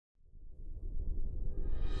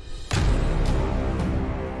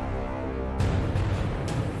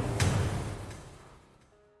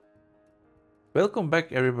Welcome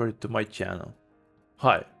back everybody to my channel.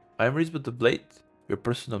 Hi, I'm Rizba the Blade, your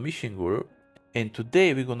personal mission guru, and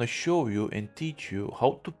today we're gonna show you and teach you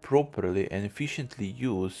how to properly and efficiently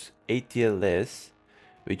use ATLS,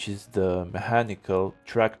 which is the mechanical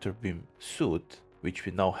tractor beam suit, which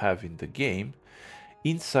we now have in the game,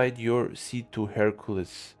 inside your C2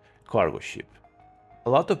 Hercules cargo ship. A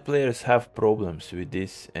lot of players have problems with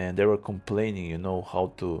this and they were complaining,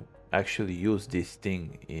 how to actually use this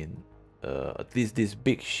thing in at least these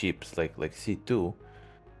big ships like C2.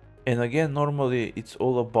 And again, normally it's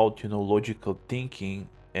all about, logical thinking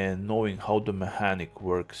and knowing how the mechanic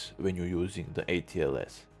works when you're using the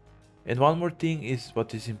ATLS. And one more thing is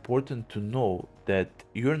what is important to know, that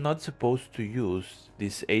you're not supposed to use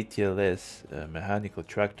this ATLS mechanical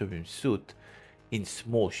tractor beam suit in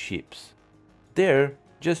small ships. There,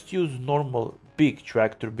 just use normal big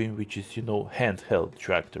tractor beam, which is, handheld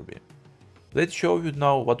tractor beam. Let's show you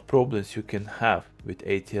now what problems you can have with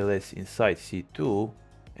ATLS inside C2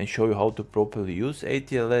 and show you how to properly use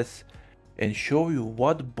ATLS and show you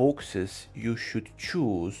what boxes you should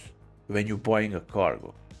choose when you're buying a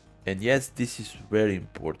cargo. And yes, this is very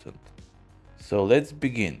important. So let's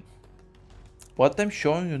begin. What I'm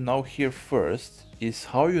showing you now here first is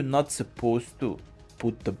how you're not supposed to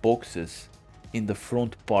put the boxes in the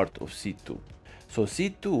front part of C2. So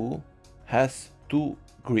C2 has two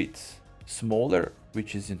grids, smaller,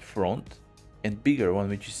 which is in front, and bigger one,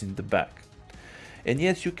 which is in the back. And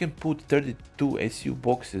yes, you can put 32 SU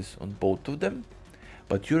boxes on both of them,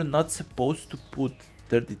 but you're not supposed to put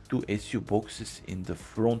 32 SU boxes in the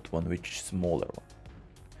front one, which is smaller one.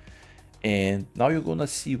 And now you're gonna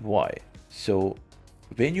see why. So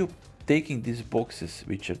when you're taking these boxes,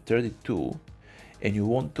 which are 32, and you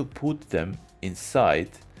want to put them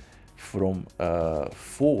inside from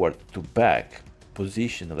forward to back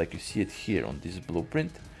position, like you see it here on this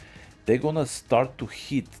blueprint, they're gonna start to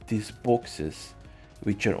hit these boxes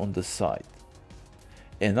which are on the side.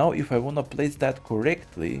 And now if I want to place that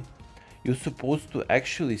correctly, you're supposed to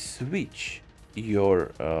actually switch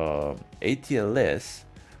your ATLS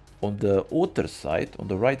on the other side, on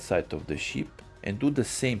the right side of the ship, and do the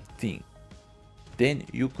same thing. Then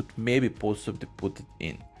you could maybe possibly put it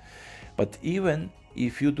in. But even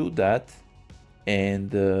if you do that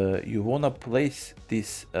and you want to place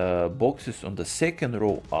these boxes on the second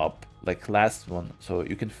row up, like last one, so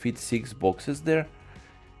you can fit 6 boxes there,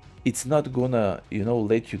 it's not gonna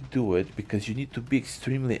let you do it, because you need to be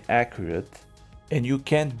extremely accurate, and you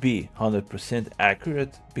can't be 100%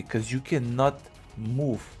 accurate because you cannot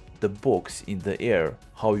move the box in the air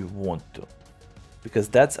how you want to, because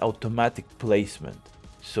that's automatic placement.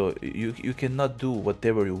 So you cannot do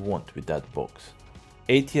whatever you want with that box.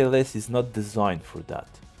 ATLS is not designed for that.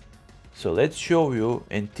 So let's show you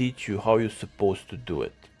and teach you how you're supposed to do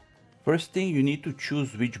it. First thing, you need to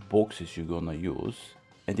choose which boxes you're gonna use.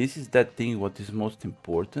 And this is that thing what is most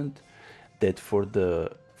important, that for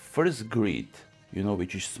the first grid,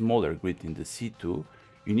 which is smaller grid in the C2,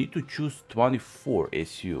 you need to choose 24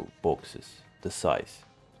 SU boxes, the size,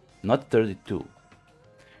 not 32.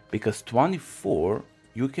 Because 24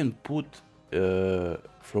 you can put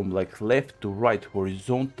from like left to right,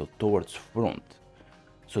 horizontal towards front.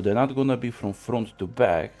 So they're not gonna be from front to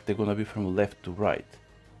back, they're gonna be from left to right.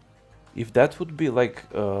 If that would be like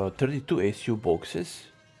 32 SU boxes,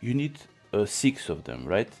 you need 6 of them,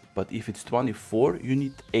 right? But if it's 24, you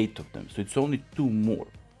need 8 of them, so it's only 2 more.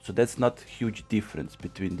 So that's not a huge difference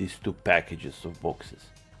between these two packages of boxes.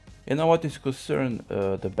 And now what is concerned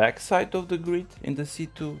the back side of the grid in the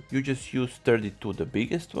C2, you just use 32, the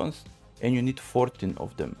biggest ones, and you need 14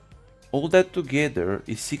 of them. All that together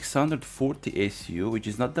is 640 SU, which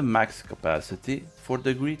is not the max capacity for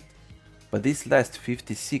the grid, but this last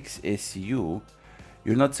 56 SU,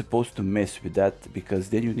 you're not supposed to mess with that, because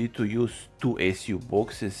then you need to use 2 SU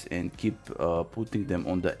boxes and keep putting them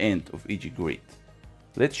on the end of each grid.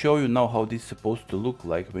 Let's show you now how this is supposed to look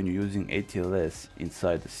like when you're using ATLS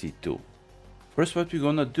inside the C2. First, what we're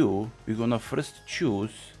gonna do, we're gonna first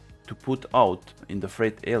choose to put out in the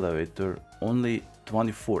freight elevator only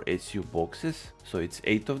 24 SU boxes, so it's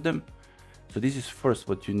 8 of them. So this is first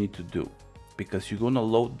what you need to do, because you're gonna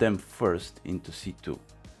load them first into C2.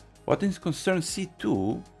 What is concerned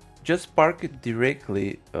C2, just park it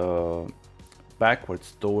directly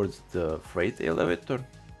backwards towards the freight elevator.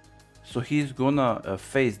 So he's gonna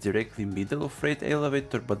face directly middle of freight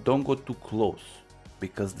elevator, but don't go too close,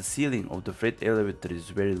 because the ceiling of the freight elevator is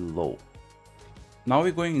very low. Now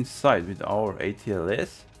we're going inside with our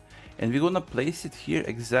ATLS, and we're gonna place it here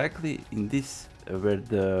exactly in this where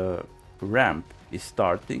the ramp is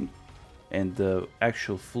starting and the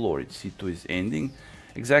actual floor in C2 is ending.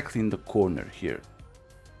 exactly in the corner here.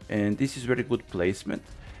 And this is very good placement.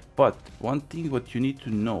 But one thing what you need to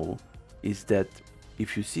know is that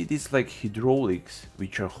if you see these like hydraulics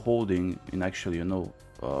which are holding and actually, you know,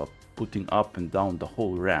 putting up and down the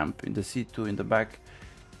whole ramp in the C2 in the back,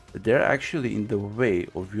 they're actually in the way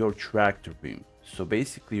of your tractor beam. So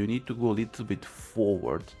basically you need to go a little bit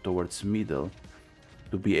forward towards middle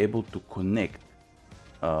to be able to connect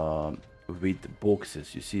with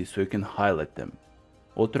boxes, you see, so you can highlight them.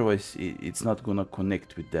 Otherwise it's not gonna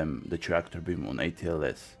connect with them, the tractor beam on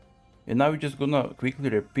ATLS. And now we're just gonna quickly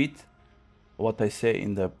repeat what I say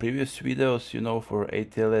in the previous videos. You know, for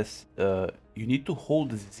ATLS, you need to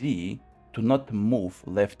hold Z to not move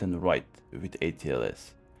left and right with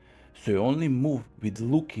ATLS. So you only move with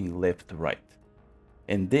looking left, right.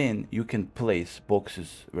 And then you can place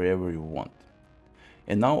boxes wherever you want.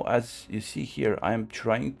 And now, as you see here, I'm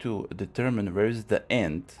trying to determine where is the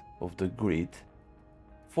end of the grid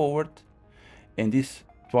forward. And these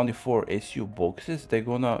 24 SU boxes, they're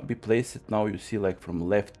gonna be placed now, you see, like from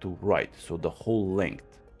left to right, so the whole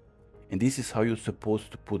length. And this is how you're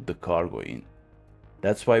supposed to put the cargo in.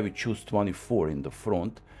 That's why we choose 24 in the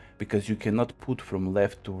front, because you cannot put from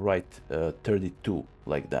left to right 32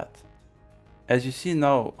 like that. As you see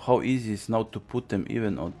now, how easy it is now to put them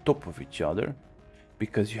even on top of each other,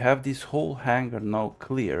 because you have this whole hanger now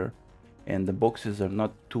clear and the boxes are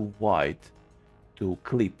not too wide to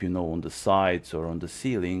clip, you know, on the sides or on the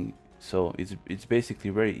ceiling. So it's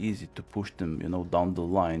basically very easy to push them, you know, down the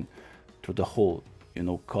line through the whole, you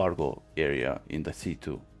know, cargo area in the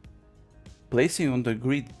C2. Placing on the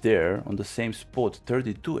grid there on the same spot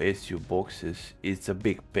 32 SU boxes is a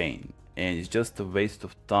big pain, and it's just a waste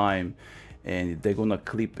of time, and they're gonna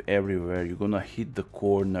clip everywhere. You're gonna hit the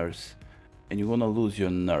corners and you're gonna lose your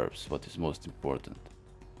nerves, what is most important.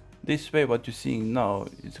 This way, what you're seeing now,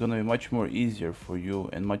 it's gonna be much more easier for you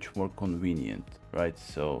and much more convenient, right?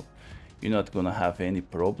 So you're not gonna have any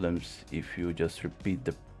problems if you just repeat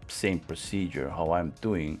the same procedure how I'm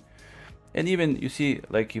doing. And even you see,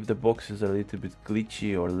 like if the boxes are a little bit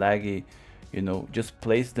glitchy or laggy, you know, just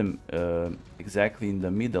place them exactly in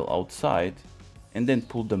the middle outside and then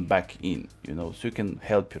pull them back in, you know, so you can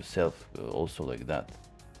help yourself also like that.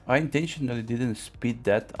 I intentionally didn't speed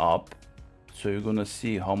that up, so you're gonna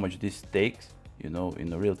see how much this takes, you know,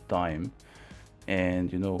 in real time,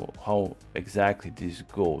 and you know how exactly this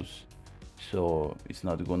goes, so it's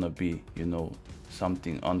not gonna be, you know,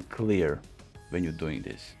 something unclear when you're doing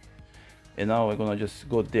this. And now we're gonna just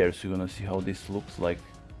go there, so you're gonna see how this looks like,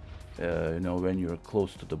 you know, when you're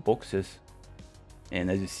close to the boxes. And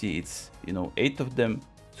as you see, it's, you know, 8 of them.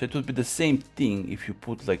 So it would be the same thing if you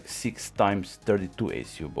put like 6 times 32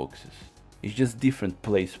 SU boxes. It's just different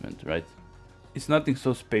placement, right? It's nothing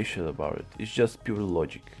so special about it. It's just pure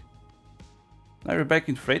logic. Now we're back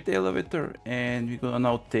in freight elevator, and we're gonna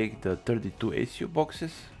now take the 32 SU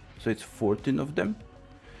boxes. So it's 14 of them.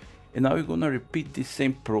 And now we're gonna repeat the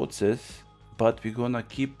same process, but we're gonna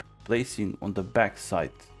keep placing on the back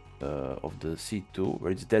side of the C2,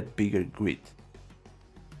 where it's that bigger grid.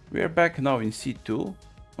 We are back now in C2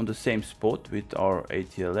 on the same spot with our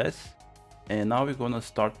ATLS, and now we're gonna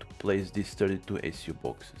start to place these 32 SU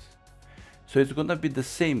boxes. So it's gonna be the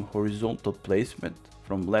same horizontal placement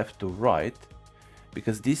from left to right,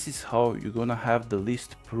 because this is how you're gonna have the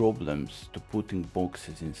least problems to putting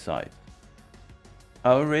boxes inside.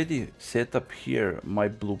 I already set up here my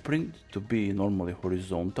blueprint to be normally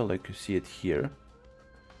horizontal, like you see it here.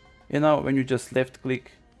 And now when you just left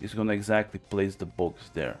click, it's gonna exactly place the box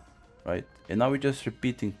there, right? And now we're just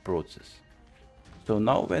repeating process. So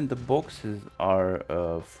now when the boxes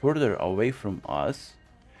are further away from us,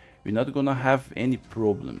 we're not gonna have any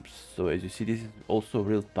problems. So as you see, this is also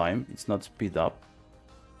real time, it's not speed up,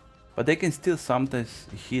 but they can still sometimes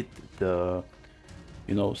hit the,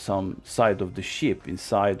 you know, some side of the ship,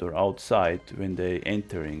 inside or outside, when they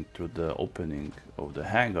entering through the opening of the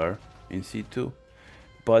hangar in C2.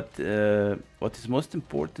 But what is most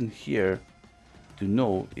important here to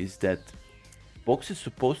know is that box is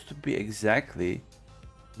supposed to be exactly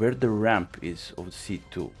where the ramp is of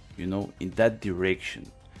C2, you know, in that direction.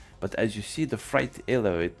 But as you see, the freight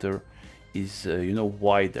elevator is, you know,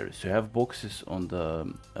 wider. So you have boxes on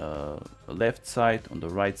the left side, on the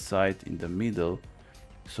right side, in the middle.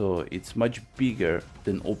 So it's much bigger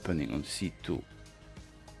than opening on C2.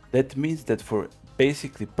 That means that for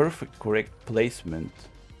basically perfect correct placement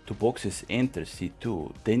to boxes enter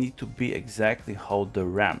C2, they need to be exactly how the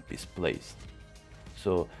ramp is placed.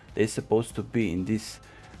 So they're supposed to be in this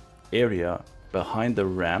area behind the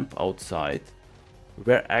ramp outside,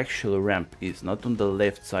 where actual ramp is, not on the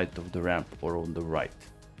left side of the ramp or on the right.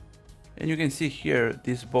 And you can see here,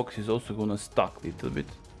 this box is also gonna stuck a little bit.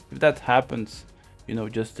 If that happens, you know,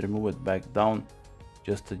 just remove it back down,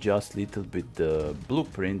 just adjust a little bit the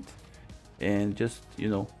blueprint and just, you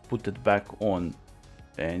know, put it back on,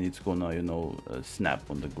 and it's gonna, you know, snap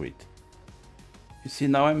on the grid. You see,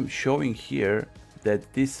 now I'm showing here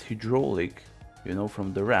that this hydraulic, you know,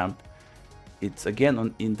 from the ramp, it's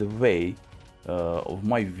again in the way of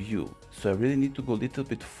my view. So I really need to go a little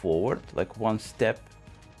bit forward, like one step,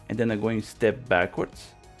 and then I'm going step backwards,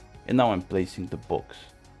 and now I'm placing the box.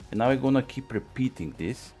 And now I'm gonna keep repeating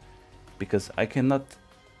this because I cannot,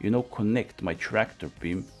 you know, connect my tractor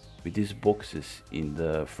beam with these boxes in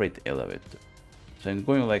the freight elevator. So I'm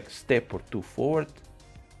going like step or two forward,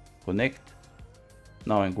 connect.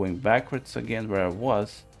 Now I'm going backwards again where I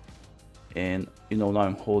was, and you know, now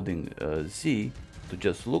I'm holding Z to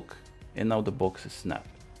just look, and now the boxes snap.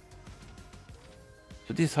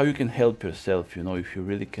 So this is how you can help yourself, you know, if you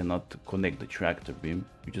really cannot connect the tractor beam.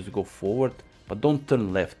 You just go forward, but don't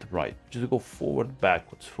turn left, right. Just go forward,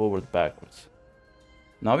 backwards.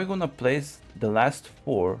 Now we're gonna place the last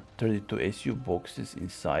 4 32 SU boxes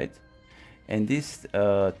inside, and these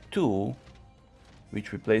 2,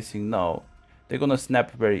 which we're placing now, they're gonna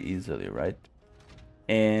snap very easily, right?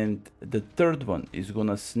 And the third one is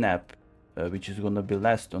gonna snap, which is gonna be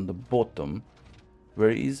last on the bottom,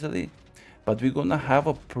 very easily. But we're gonna have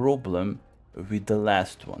a problem with the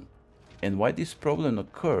last one. And why this problem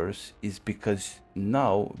occurs is because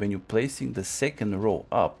now when you're placing the second row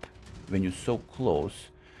up, when you're so close,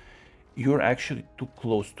 you're actually too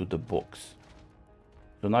close to the box.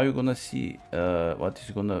 So now you're gonna see what is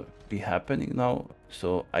gonna be happening now.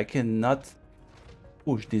 So I cannot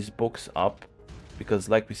push this box up because,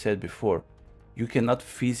 like we said before, you cannot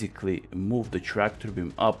physically move the tractor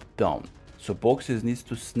beam up, down. So boxes needs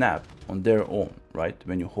to snap on their own, right?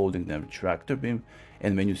 When you're holding them tractor beam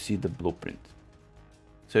and when you see the blueprint.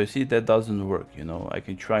 So you see that doesn't work, you know. I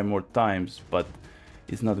can try more times, but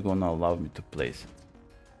it's not gonna allow me to place it.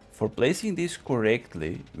 For placing this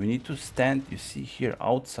correctly, we need to stand, you see here,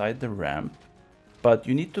 outside the ramp, but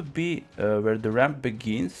you need to be where the ramp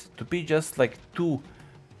begins, to be just like 2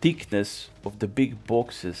 thickness of the big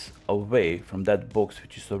boxes away from that box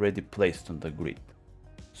which is already placed on the grid.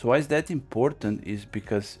 So why is that important is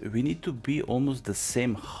because we need to be almost the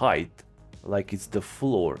same height like it's the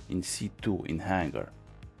floor in C2 in hangar.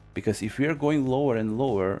 Because if we are going lower and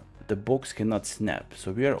lower, the box cannot snap.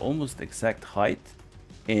 So we are almost exact height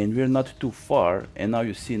and we are not too far, and now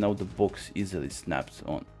you see now the box easily snaps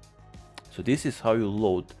on. So this is how you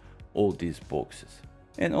load all these boxes.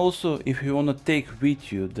 And also if you want to take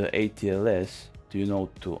with you the ATLS to, you know,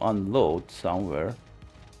 to unload somewhere,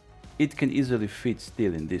 it can easily fit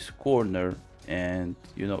still in this corner, and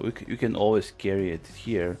you know, you can always carry it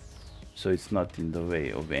here, so it's not in the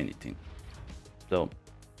way of anything. So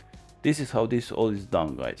this is how this all is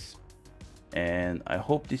done, guys, and I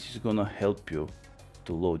hope this is gonna help you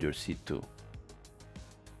to load your C2.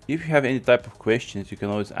 If you have any type of questions, you can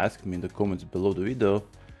always ask me in the comments below the video,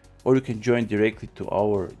 or you can join directly to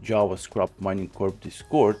our Java Scrap Mining Corp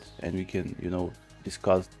Discord and we can, you know,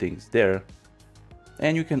 discuss things there.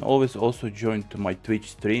 And you can always also join to my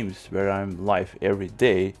Twitch streams where I'm live every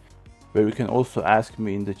day, where you can also ask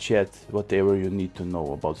me in the chat whatever you need to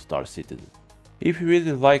know about Star Citizen. If you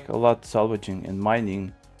really like a lot salvaging and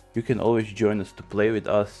mining, you can always join us to play with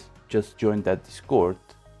us. Just join that Discord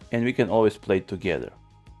and we can always play together.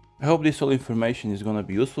 I hope this all information is gonna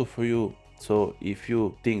be useful for you. So if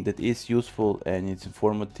you think that it's useful and it's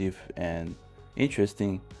informative and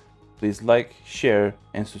interesting, please like, share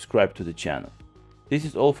and subscribe to the channel. This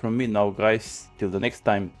is all from me now, guys. Till the next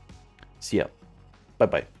time, see ya. Bye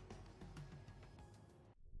bye.